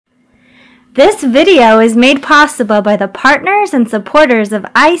This video is made possible by the partners and supporters of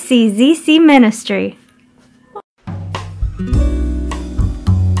ICZC Ministry.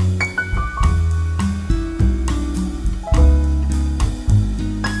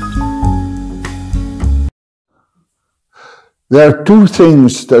 There are two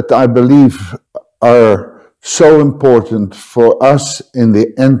things that I believe are so important for us in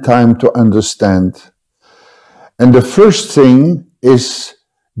the end time to understand. And the first thing is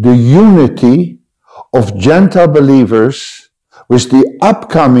the unity of Gentile believers with the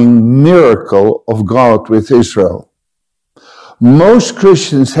upcoming miracle of God with Israel. Most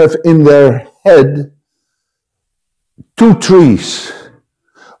Christians have in their head two trees.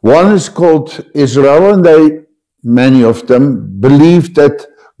 One is called Israel, and many of them believe that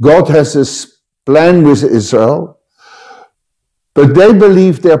God has a plan with Israel, but they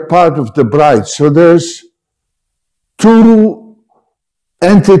believe they're part of the bride. So there's two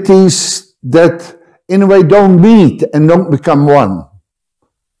entities that in a way don't meet and don't become one.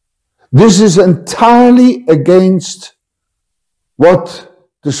 This is entirely against what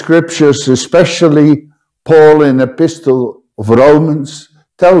the scriptures, especially Paul in Epistle of Romans,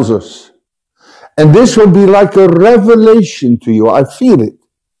 tells us. And this will be like a revelation to you. I feel it.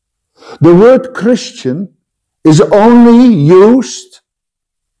 The word Christian is only used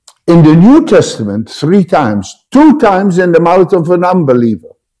in the New Testament 3 times. 2 times in the mouth of an unbeliever.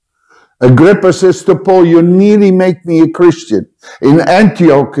 Agrippa says to Paul, "You nearly make me a Christian." In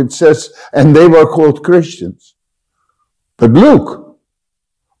Antioch it says, and they were called Christians. But look,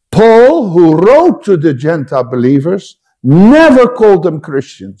 Paul, who wrote to the Gentile believers, never called them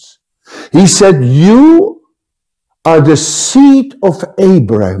Christians. He said, "You are the seed of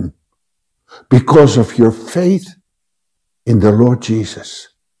Abraham because of your faith in the Lord Jesus."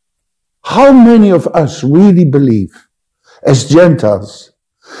 How many of us really believe, as Gentiles,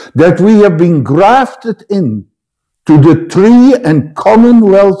 that we have been grafted in to the tree and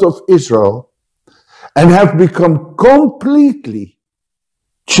commonwealth of Israel and have become completely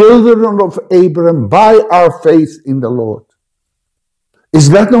children of Abraham by our faith in the Lord?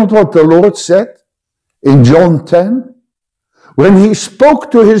 Is that not what the Lord said in John 10? When he spoke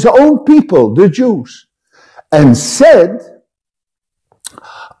to his own people, the Jews, and said,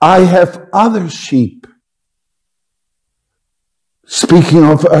 "I have other sheep." Speaking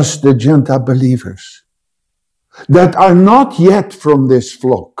of us, the Gentile believers, that are not yet from this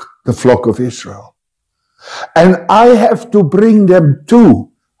flock, the flock of Israel. And I have to bring them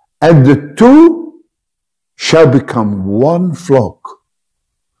too, and the two shall become one flock.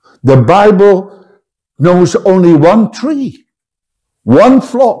 The Bible knows only one tree, one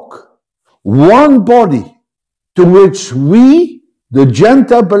flock, one body, to which we, the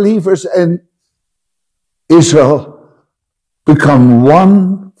Gentile believers and Israel, become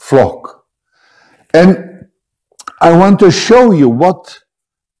one flock. And I want to show you what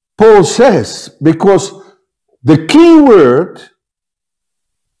Paul says, because the key word,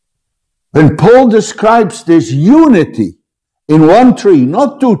 when Paul describes this unity in one tree,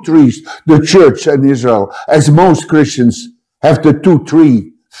 not 2 trees, the church and Israel, as most Christians have the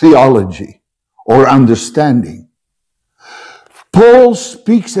 2-tree theology or understanding. Paul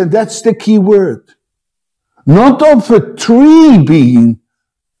speaks, and that's the key word, not of a tree being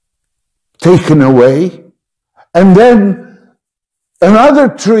taken away, and then another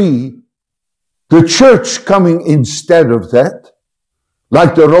tree, the church, coming instead of that,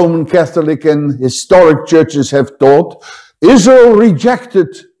 like the Roman Catholic and historic churches have taught. Israel rejected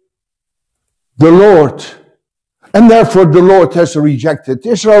the Lord, and therefore the Lord has rejected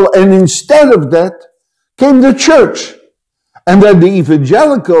Israel, and instead of that came the church. And then the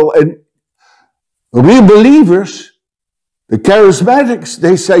evangelical and real believers, the charismatics,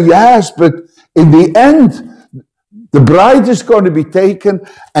 they say, yes, but in the end, the bride is going to be taken,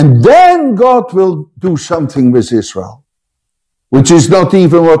 and then God will do something with Israel, which is not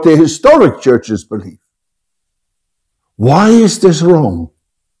even what the historic churches believe. Why is this wrong?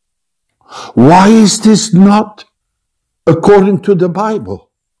 Why is this not according to the Bible?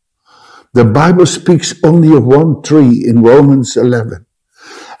 The Bible speaks only of one tree in Romans 11.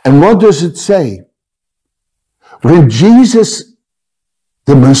 And what does it say? When Jesus,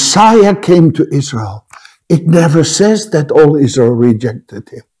 the Messiah, came to Israel, it never says that all Israel rejected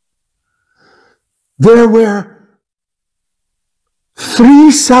him. There were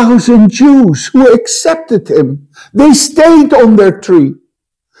 3,000 Jews who accepted him. They stayed on their tree.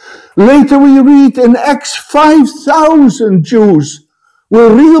 Later we read in Acts 5,000 Jews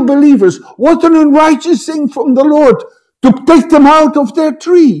were real believers. What an unrighteous thing from the Lord to take them out of their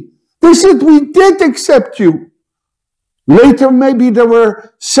tree. They said, "We did accept you. Later, maybe there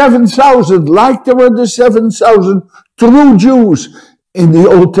were 7,000, like there were the 7,000 true Jews in the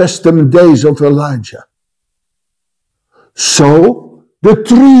Old Testament days of Elijah. So, the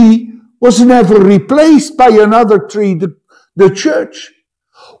tree was never replaced by another tree, the church.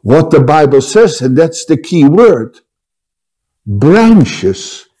 What the Bible says, and that's the key word,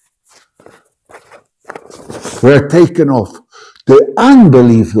 branches were taken off. The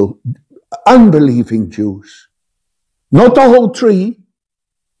unbelieving Jews. Not the whole tree.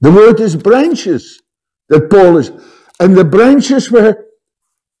 The word is branches that Paul is. And the branches were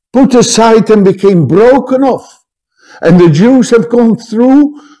put aside and became broken off. And the Jews have gone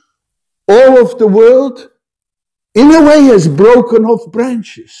through all of the world in a way as broken off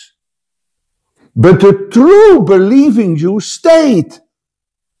branches. But the true believing Jews stayed.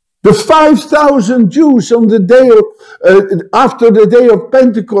 The 5,000 Jews on the day of, after the day of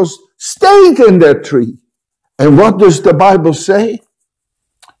Pentecost stayed in that tree. And what does the Bible say?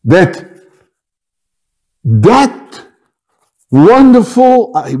 That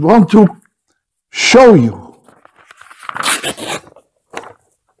wonderful, I want to show you.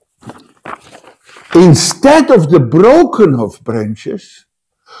 Instead of the broken off branches,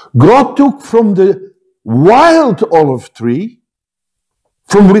 God took from the wild olive tree,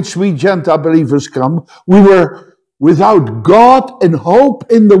 from which we Gentile believers come. We were without God and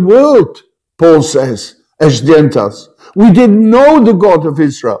hope in the world, Paul says, as Gentiles. We didn't know the God of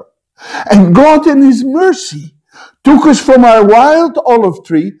Israel. And God in His mercy took us from our wild olive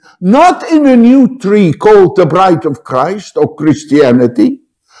tree, not in a new tree called the bride of Christ or Christianity,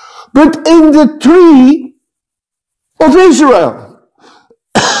 but in the tree of Israel.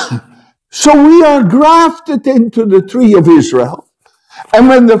 So we are grafted into the tree of Israel. And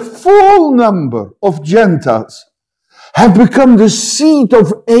when the full number of Gentiles have become the seed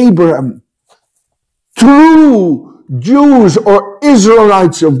of Abraham, true Jews or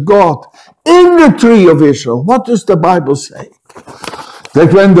Israelites of God, in the tree of Israel, what does the Bible say?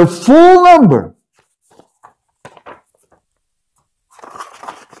 That when the full number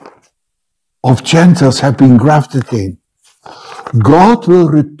of Gentiles have been grafted in, God will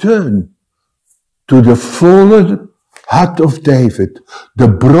return to the fallen hut of David, the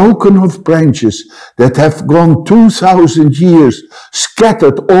broken off branches that have gone 2,000 years,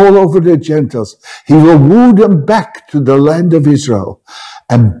 scattered all over the Gentiles. He will woo them back to the land of Israel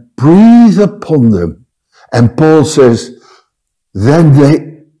and breathe upon them. And Paul says,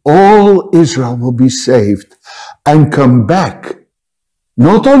 then all Israel will be saved and come back,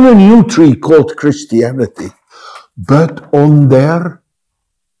 not on a new tree called Christianity, but on their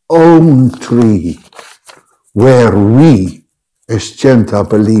own tree, where we, as Gentile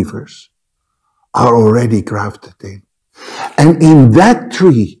believers, are already grafted in. And in that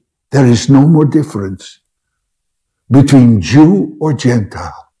tree, there is no more difference between Jew or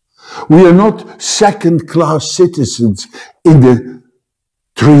Gentile. We are not second-class citizens in the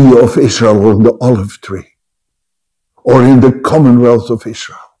tree of Israel or the olive tree, or in the commonwealth of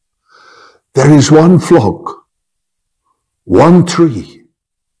Israel. There is one flock, one tree,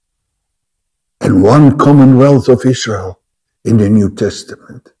 and one commonwealth of Israel in the New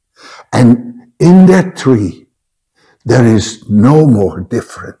Testament. And in that tree, there is no more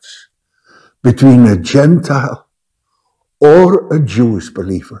difference between a Gentile or a Jewish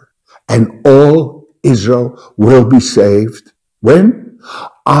believer. And all Israel will be saved. When?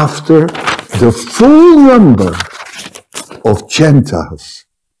 After the full number of Gentiles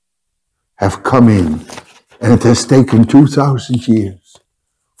have come in. And it has taken 2,000 years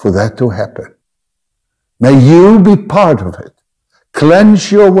for that to happen. May you be part of it.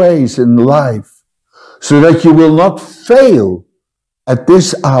 Cleanse your ways in life so that you will not fail at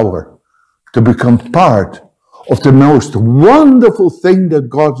this hour to become part of the most wonderful thing that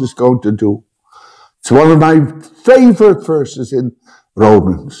God is going to do. It's one of my favorite verses in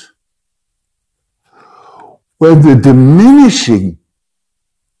Romans. When the diminishing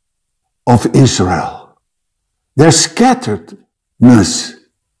of Israel, their scatteredness,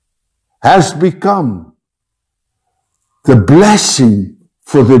 has become the blessing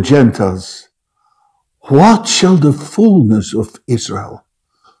for the Gentiles, what shall the fullness of Israel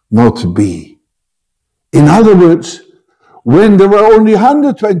not be? In other words, when there were only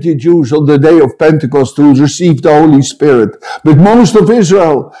 120 Jews on the day of Pentecost who received the Holy Spirit, but most of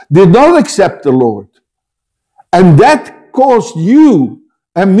Israel did not accept the Lord, and that caused you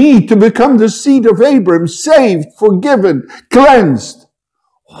and me to become the seed of Abraham, saved, forgiven, cleansed,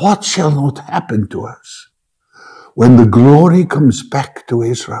 what shall not happen to us when the glory comes back to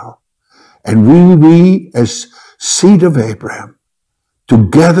Israel? And we as seed of Abraham,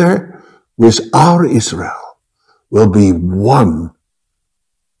 together with our Israel, will be one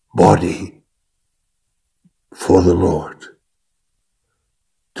body for the Lord.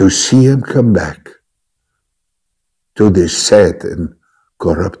 To see him come back to this sad and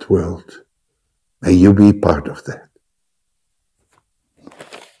corrupt world. May you be part of that.